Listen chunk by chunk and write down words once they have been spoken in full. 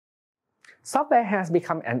Software has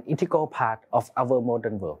become an integral part of our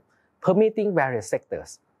modern world, permeating various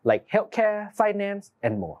sectors like healthcare, finance,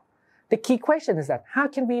 and more. The key question is that how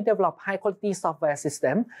can we develop high-quality software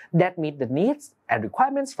systems that meet the needs and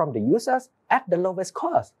requirements from the users at the lowest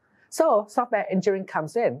cost? So software engineering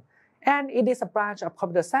comes in, and it is a branch of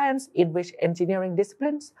computer science in which engineering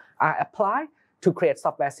disciplines are applied to create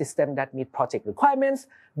software systems that meet project requirements,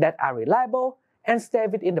 that are reliable, and stay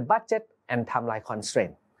within the budget and timeline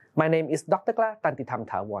constraint. My name is Dr. Kla Tantitham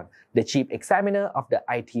Thawan, the Chief Examiner of the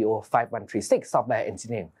ITO 5136 Software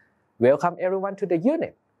Engineering. Welcome everyone to the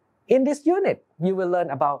unit. In this unit, you will learn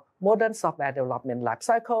about modern software development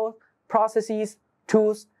lifecycle, processes,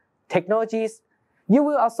 tools, technologies. You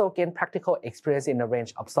will also gain practical experience in a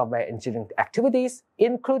range of software engineering activities,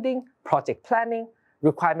 including project planning,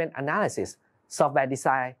 requirement analysis, software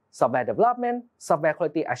design, software development, software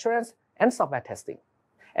quality assurance, and software testing.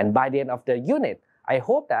 And by the end of the unit, I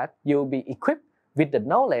hope that you will be equipped with the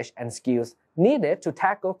knowledge and skills needed to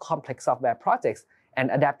tackle complex software projects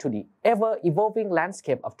and adapt to the ever-evolving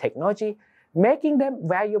landscape of technology, making them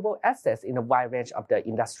valuable assets in a wide range of the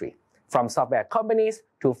industry, from software companies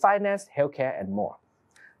to finance, healthcare, and more.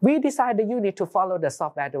 We designed the unit to follow the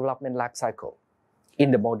software development lifecycle.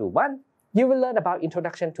 In the Module 1, you will learn about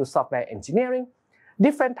introduction to software engineering,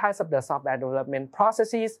 different types of the software development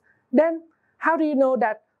processes. Then, how do you know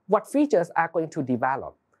that what features are going to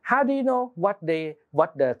develop? How do you know what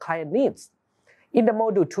the client needs? In the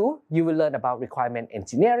Module 2, you will learn about requirement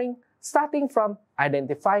engineering, starting from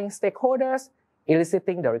identifying stakeholders,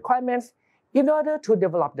 eliciting the requirements in order to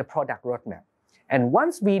develop the product roadmap. And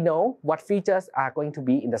once we know what features are going to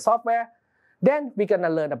be in the software, then we're going to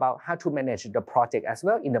learn about how to manage the project as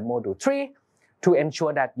well in the Module 3 to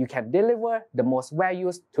ensure that you can deliver the most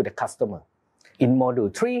values to the customer. In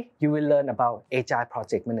Module 3, you will learn about agile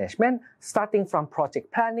project management, starting from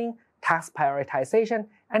project planning, task prioritization,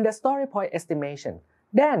 and the story point estimation.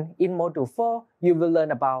 Then, in Module 4, you will learn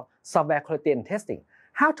about software quality and testing,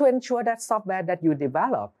 how to ensure that software that you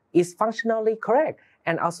develop is functionally correct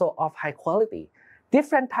and also of high quality.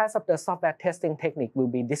 Different types of the software testing technique will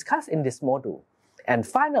be discussed in this module. And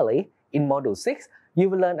finally, in Module 6, you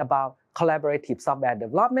will learn about collaborative software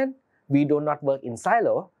development. We do not work in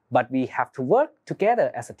silo, but we have to work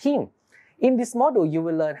together as a team. In this module, you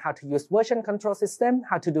will learn how to use version control system,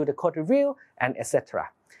 how to do the code review, and etc.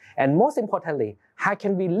 And most importantly, how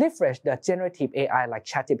can we leverage the generative AI like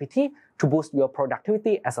ChatGPT to boost your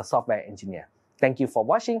productivity as a software engineer? Thank you for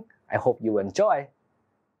watching. I hope you enjoy.